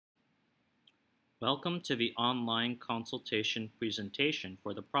Welcome to the online consultation presentation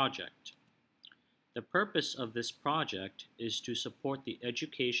for the project. The purpose of this project is to support the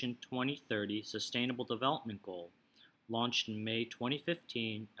Education 2030 Sustainable Development Goal, launched in May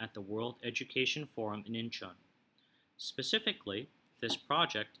 2015 at the World Education Forum in Incheon. Specifically, this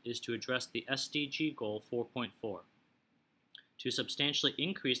project is to address the SDG Goal 4.4, to substantially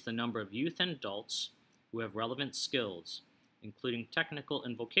increase the number of youth and adults who have relevant skills, including technical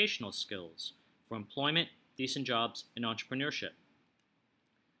and vocational skills, for employment, decent jobs, and entrepreneurship.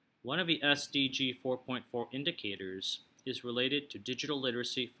 One of the SDG 4.4 indicators is related to digital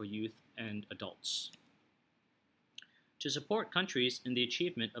literacy for youth and adults. To support countries in the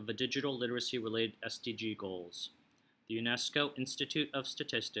achievement of the digital literacy-related SDG goals, the UNESCO Institute of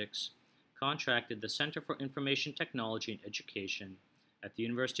Statistics contracted the Center for Information Technology and Education at the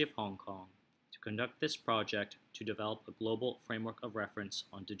University of Hong Kong to conduct this project to develop a global framework of reference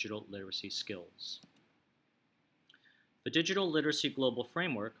on digital literacy skills. The Digital Literacy Global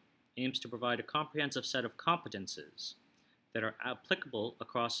Framework aims to provide a comprehensive set of competences that are applicable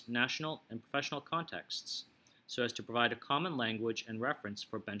across national and professional contexts, so as to provide a common language and reference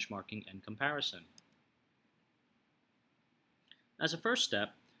for benchmarking and comparison. As a first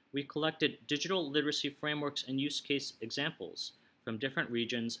step, we collected digital literacy frameworks and use case examples from different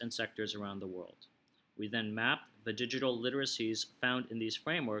regions and sectors around the world. We then mapped the digital literacies found in these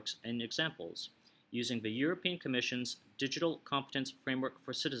frameworks and examples using the European Commission's Digital Competence Framework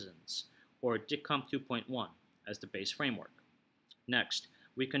for Citizens, or DICCOM 2.1, as the base framework. Next,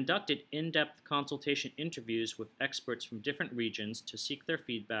 we conducted in-depth consultation interviews with experts from different regions to seek their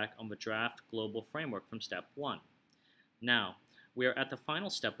feedback on the draft global framework from Step 1. Now, we are at the final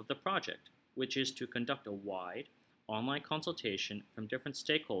step of the project, which is to conduct a wide, online consultation from different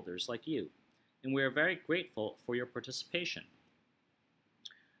stakeholders like you, and we are very grateful for your participation.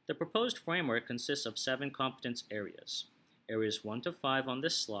 The proposed framework consists of 7 competence areas. Areas 1 to 5 on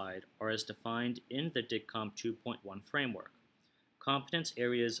this slide are as defined in the DICCOM 2.1 framework. Competence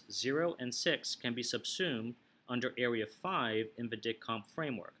areas 0 and 6 can be subsumed under Area 5 in the DICCOM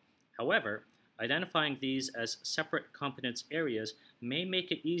framework. However, identifying these as separate competence areas may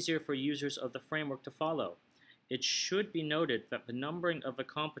make it easier for users of the framework to follow. It should be noted that the numbering of the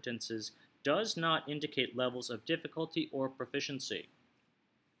competences does not indicate levels of difficulty or proficiency.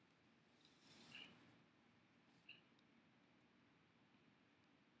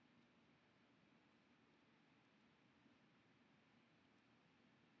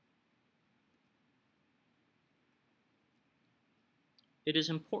 It is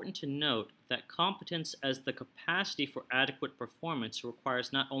important to note that competence as the capacity for adequate performance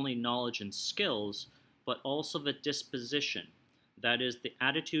requires not only knowledge and skills, but also the disposition, that is, the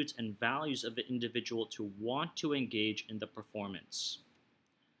attitudes and values of the individual to want to engage in the performance.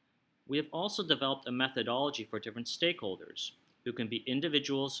 We have also developed a methodology for different stakeholders, who can be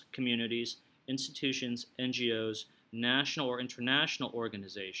individuals, communities, institutions, NGOs, national or international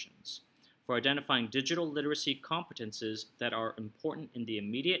organizations, for identifying digital literacy competences that are important in the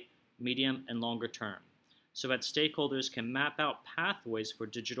immediate, medium, and longer term, so that stakeholders can map out pathways for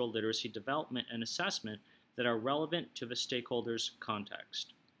digital literacy development and assessment that are relevant to the stakeholders'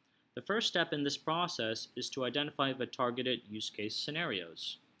 context. The first step in this process is to identify the targeted use case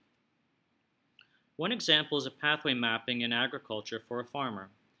scenarios. One example is a pathway mapping in agriculture for a farmer.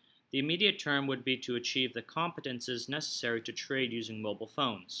 The immediate term would be to achieve the competences necessary to trade using mobile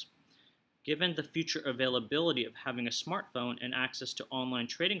phones. Given the future availability of having a smartphone and access to online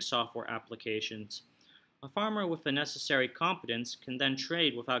trading software applications, a farmer with the necessary competence can then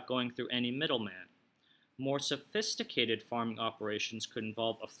trade without going through any middleman. More sophisticated farming operations could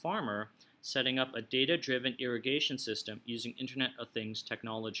involve a farmer setting up a data-driven irrigation system using Internet of Things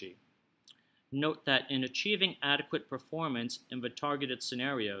technology. Note that in achieving adequate performance in the targeted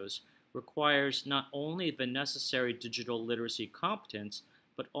scenarios requires not only the necessary digital literacy competence,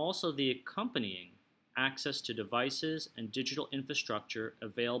 but also the accompanying access to devices and digital infrastructure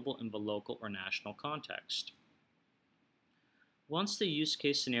available in the local or national context. Once the use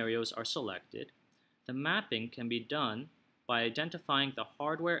case scenarios are selected, the mapping can be done by identifying the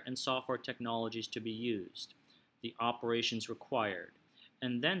hardware and software technologies to be used, the operations required,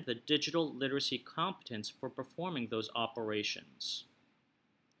 and then the digital literacy competence for performing those operations.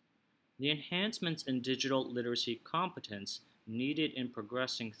 The enhancements in digital literacy competence needed in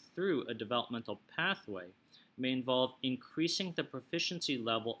progressing through a developmental pathway may involve increasing the proficiency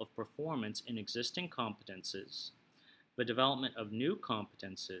level of performance in existing competences, the development of new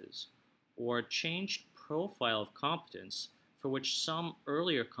competences, or a changed profile of competence for which some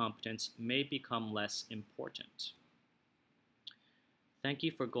earlier competence may become less important. Thank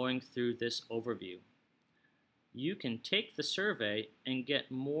you for going through this overview. You can take the survey and get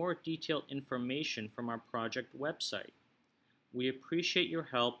more detailed information from our project website. We appreciate your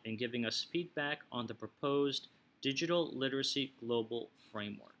help in giving us feedback on the proposed Digital Literacy Global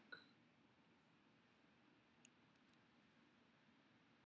Framework.